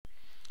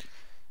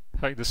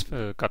Hi, this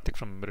is Karthik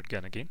from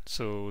Meritgan again.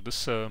 So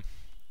this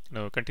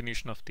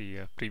continuation of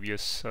the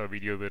previous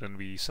video wherein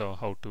we saw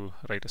how to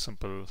write a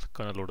simple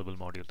kernel loadable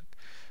module.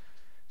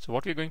 So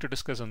what we're going to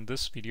discuss in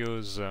this video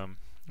is so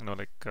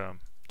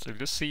we'll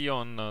just see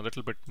on a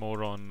little bit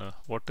more on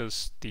what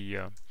is the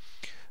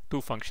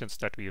two functions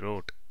that we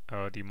wrote,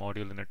 the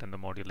module init and the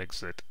module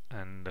exit,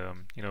 and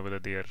whether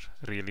they are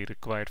really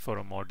required for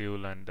a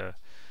module, and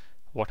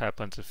what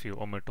happens if you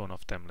omit one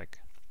of them.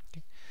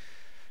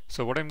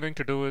 So what I'm going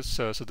to do is,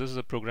 so this is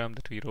a program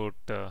that we wrote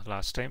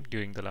last time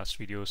during the last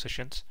video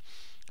sessions,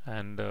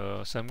 and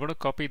so I'm going to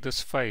copy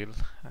this file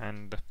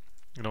and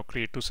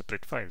create two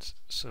separate files.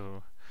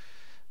 So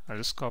I'll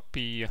just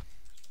copy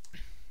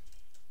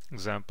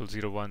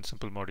example01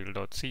 simple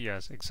module.c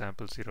as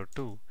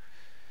example02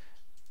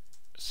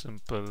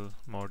 simple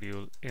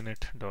module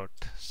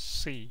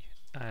init.c,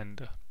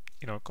 and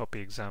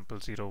copy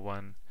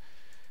example01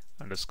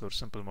 underscore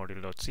simple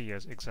module.c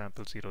as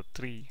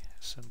example03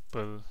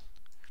 simple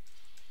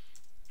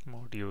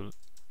module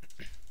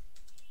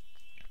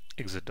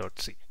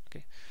exit.c.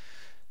 Okay,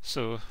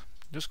 so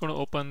just going to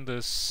open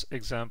this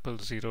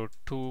example02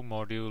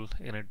 module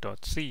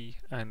init.c,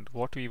 and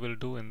what we will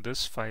do in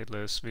this file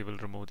is we will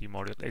remove the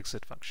module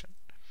exit function.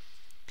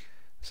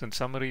 So in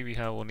summary, we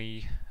have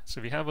we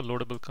have a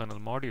loadable kernel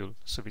module,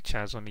 so which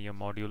has only a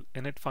module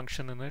init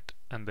function in it,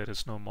 and there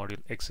is no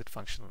module exit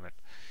function in it.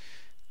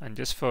 And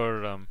just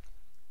for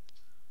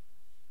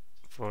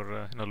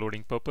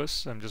loading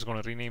purpose, I'm just going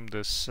to rename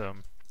this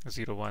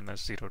 01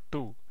 as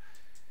 02.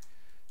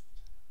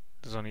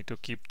 There's only to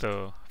keep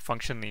the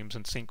function names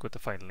in sync with the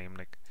file name.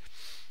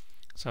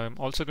 So I'm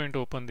also going to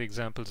open the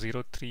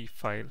example03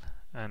 file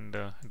and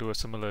do a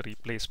similar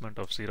replacement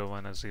of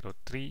 01 as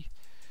 03,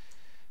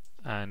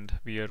 and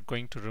we are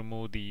going to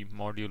remove the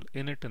module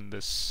init in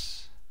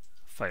this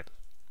file.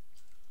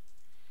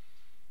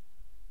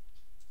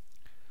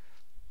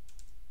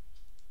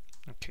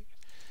 Okay.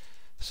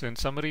 So in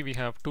summary, we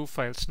have two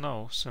files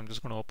now, so I'm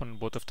just going to open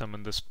both of them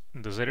in this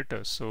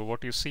editor. So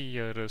what you see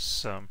here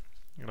is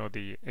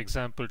the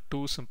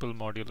example2 simple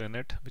module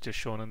init, which is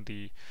shown in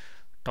the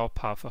top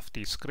half of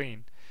the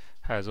screen,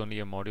 has only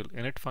a module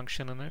init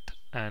function in it,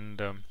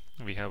 and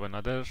we have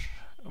another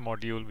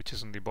module which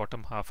is in the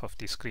bottom half of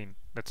the screen,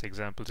 that's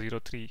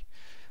example03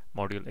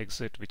 module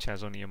exit, which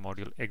has only a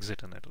module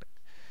exit in it.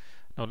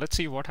 Now let's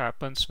see what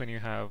happens when you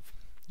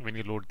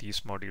load these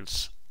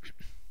modules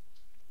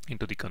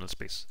into the kernel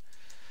space.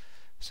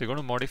 So you're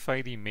going to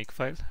modify the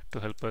makefile to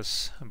help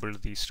us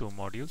build these two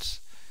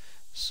modules.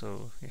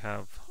 So we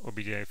have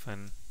obj-,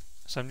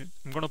 so I'm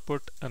going to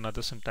put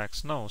another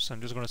syntax now. So I'm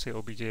just going to say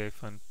obj-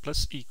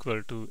 plus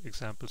equal to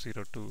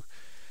example02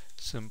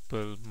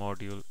 simple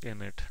module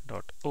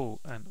init.o,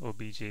 and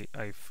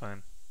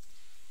obj-m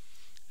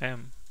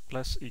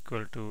plus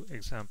equal to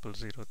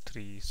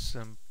example03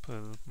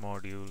 simple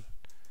module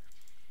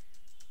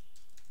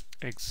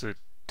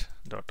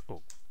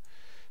exit.o.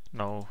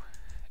 Now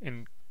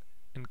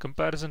in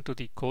comparison to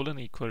the colon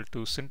equal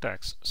to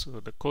syntax, so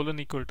the colon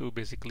equal to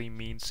basically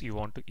means you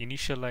want to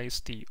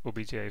initialize the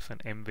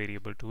obj-m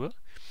variable to a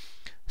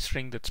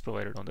string that's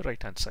provided on the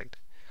right hand side.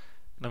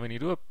 Now when you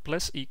do a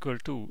plus equal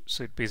to,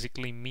 so it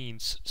basically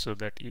means so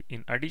that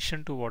in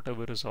addition to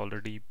whatever is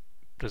already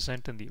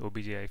present in the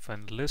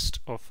obj- list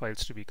of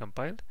files to be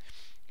compiled,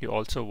 you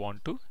also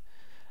want to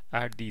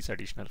add these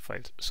additional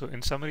files. So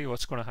in summary,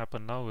 what's going to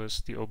happen now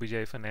is the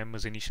obj-m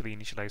is initially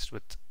initialized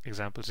with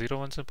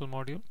example01 simple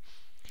module.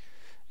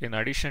 In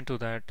addition to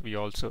that, we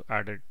also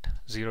added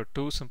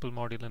 02 simple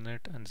module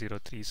init and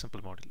 03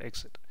 simple module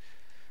exit.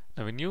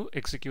 Now when you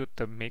execute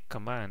the make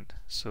command,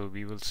 so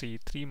we will see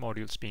three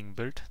modules being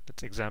built.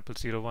 That's example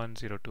 01,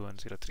 02 and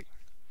 03.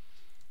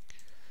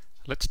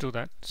 Let's do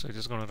that. So I'm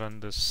just going to run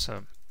this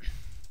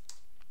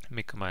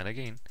make command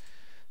again.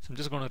 So I'm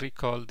just going to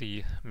recall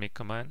the make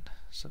command.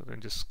 So then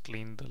just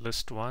clean the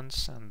list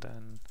once, and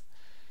then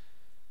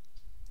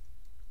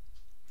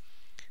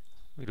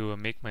we do a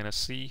make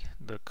 -c,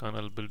 the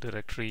kernel build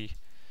directory,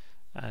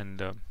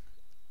 and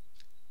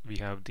we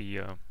have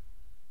the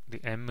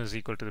m is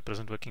equal to the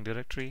present working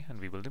directory, and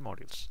we build the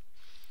modules.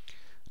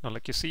 Now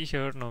like you see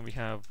here, now we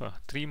have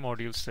three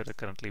modules that are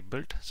currently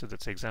built. So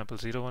that's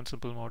example01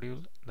 simple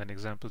module, then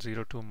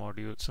example02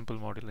 module simple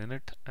module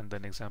init, and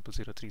then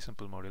example03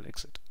 simple module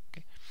exit.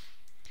 Okay.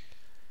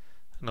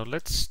 Now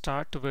let's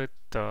start with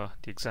the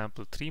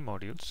example3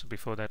 modules.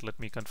 Before that, let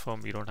me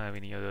confirm we don't have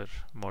any other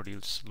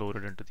modules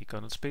loaded into the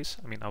kernel space.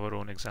 I mean our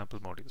own example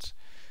modules.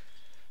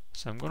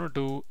 So I'm going to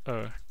do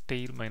a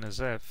tail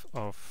 -f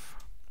of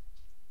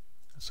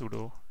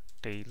sudo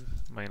tail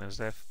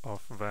 -f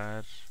of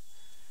var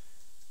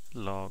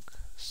log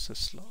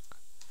syslog,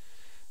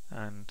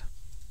 and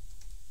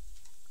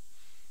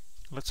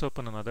let's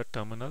open another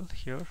terminal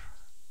here.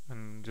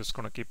 I'm just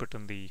going to keep it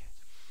in the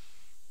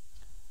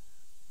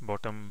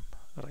bottom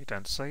right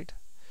hand side,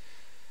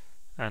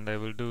 and I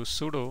will do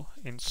sudo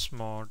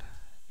insmod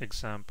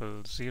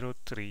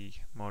example03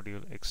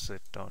 module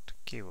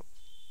exit.ko.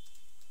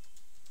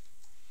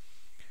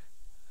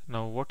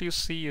 Now what you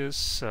see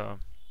is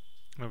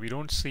Now we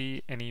don't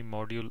see any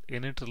module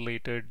init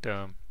related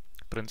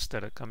prints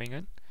that are coming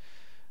in.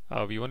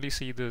 We only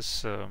see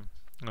this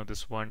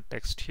this one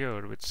text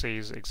here which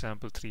says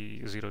example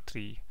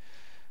 303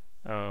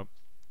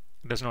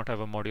 does not have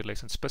a module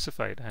license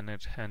specified, and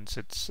hence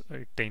it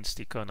taints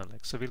the kernel.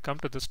 So we'll come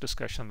to this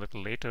discussion a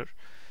little later.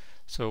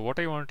 So what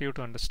I want you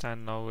to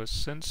understand now is,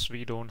 since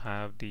we don't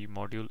have the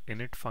module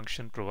init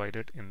function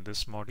provided in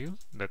this module,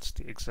 that's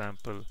the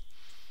example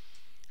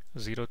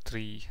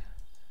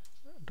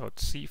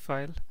 03.c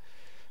file.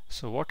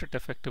 So what it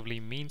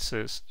effectively means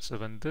is, so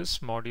when this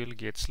module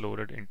gets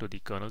loaded into the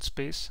kernel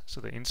space,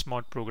 so the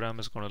insmod program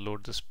is going to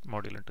load this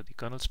module into the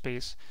kernel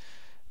space,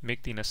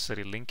 make the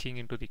necessary linking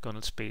into the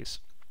kernel space,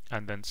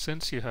 and then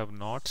since you have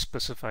not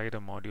specified a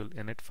module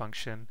init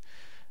function,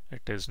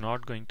 it is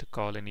not going to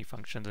call any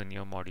functions in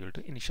your module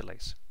to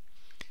initialize.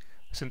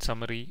 So in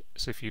summary,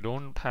 so if you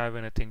don't have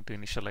anything to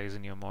initialize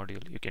in your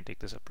module, you can take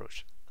this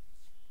approach.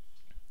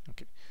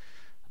 Okay.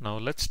 Now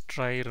let's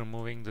try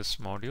removing this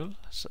module.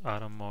 So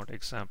rmmod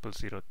example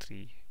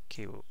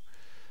 03ko.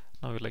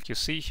 Now like you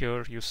see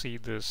here, you see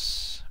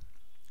this,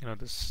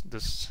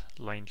 this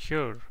line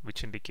here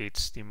which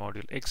indicates the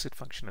module exit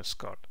function is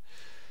called.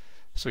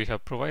 So you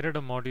have provided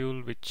a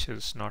module which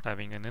is not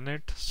having an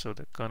init, so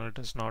the kernel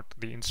does not,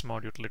 the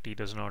insmod utility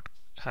does not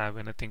have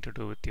anything to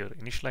do with your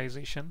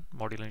initialization,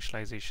 module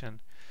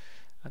initialization.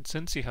 And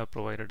since you have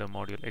provided a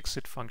module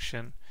exit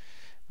function,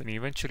 when you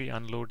eventually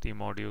unload the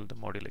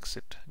module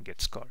exit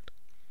gets called.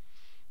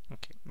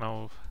 Okay,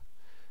 now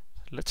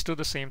let's do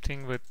the same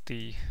thing with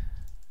the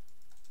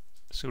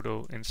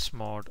sudo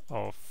insmod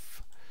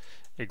of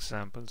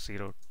example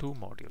 02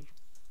 module.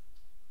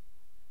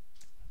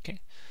 Okay.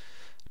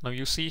 Now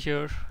you see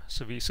here,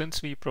 so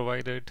since we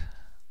provided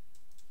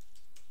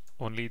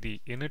only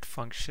the init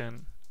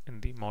function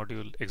in the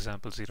module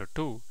example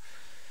 02,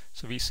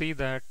 so we see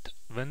that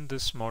when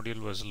this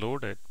module was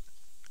loaded,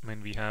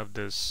 when we have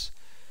this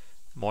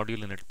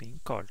module init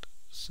being called,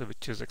 so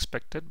which is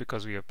expected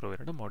because we have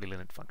provided a module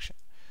init function.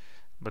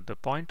 But the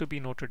point to be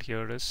noted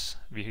here is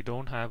we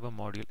don't have a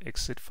module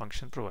exit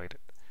function provided.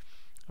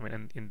 I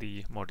mean in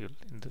the module,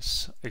 in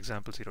this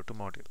example 02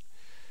 module.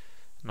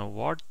 Now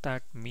what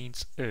that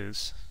means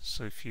is,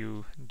 so if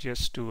you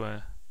just do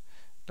a,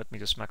 let me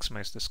just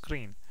maximize the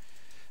screen,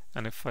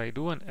 and if I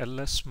do an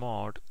ls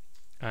mod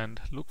and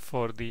look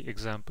for the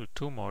example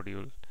 2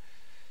 module,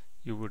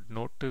 you would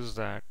notice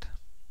that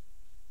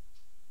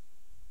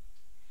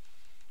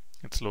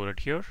it's loaded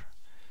here.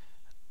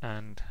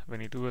 And when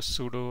you do a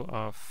sudo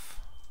of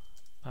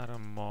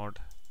rmmod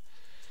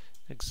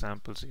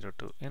example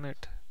 02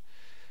 init,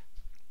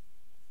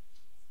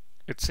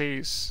 it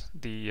says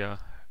the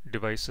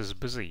device is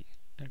busy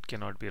and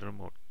cannot be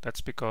removed.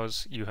 That's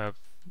because you have,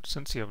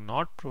 since you have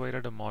not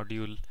provided a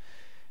module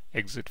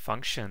exit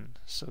function,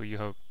 so you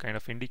have kind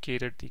of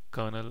indicated the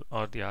kernel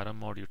or the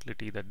rmmod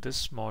utility that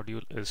this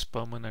module is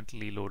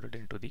permanently loaded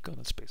into the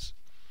kernel space.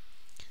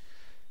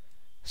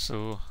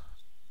 So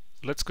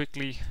let's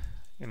quickly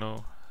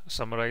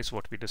summarize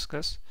what we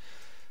discussed.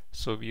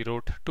 So we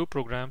wrote two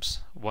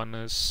programs. One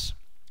is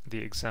the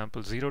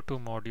example 02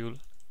 module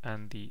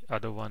and the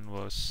other one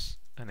was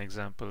an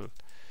example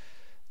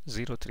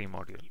 03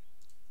 module.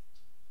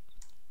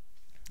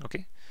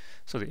 Okay,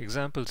 so the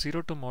example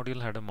 02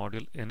 module had a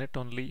module init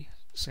only.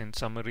 So in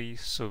summary,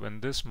 so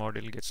when this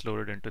module gets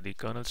loaded into the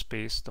kernel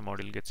space, the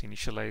module gets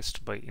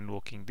initialized by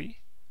invoking the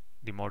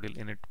module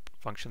init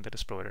function that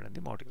is provided in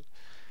the module.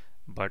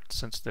 But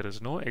since there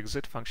is no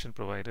exit function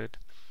provided,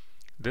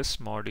 this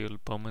module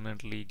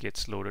permanently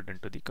gets loaded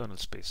into the kernel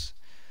space.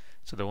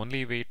 So the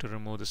only way to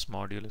remove this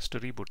module is to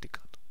reboot the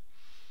kernel.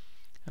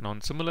 And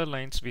on similar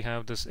lines, we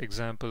have this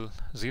example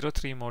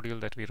 03 module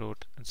that we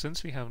wrote, and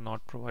since we have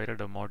not provided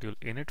a module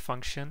init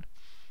function,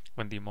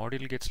 when the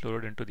module gets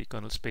loaded into the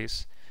kernel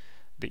space,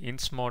 the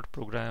insmod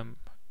program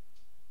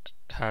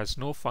has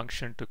no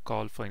function to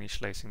call for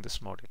initializing this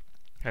module.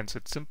 Hence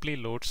it simply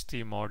loads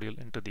the module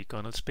into the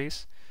kernel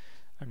space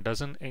and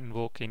doesn't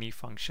invoke any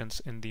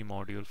functions in the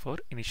module for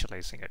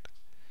initializing it.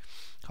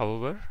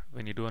 However,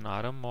 when you do an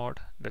rmmod,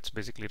 that's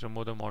basically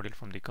remove the module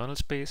from the kernel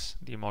space,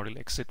 the module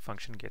exit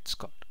function gets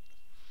called.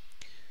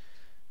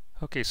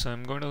 Okay, so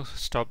I'm going to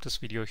stop this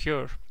video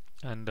here,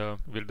 and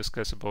we'll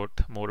discuss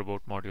more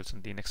about modules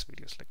in the next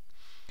videos.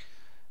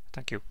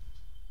 Thank you.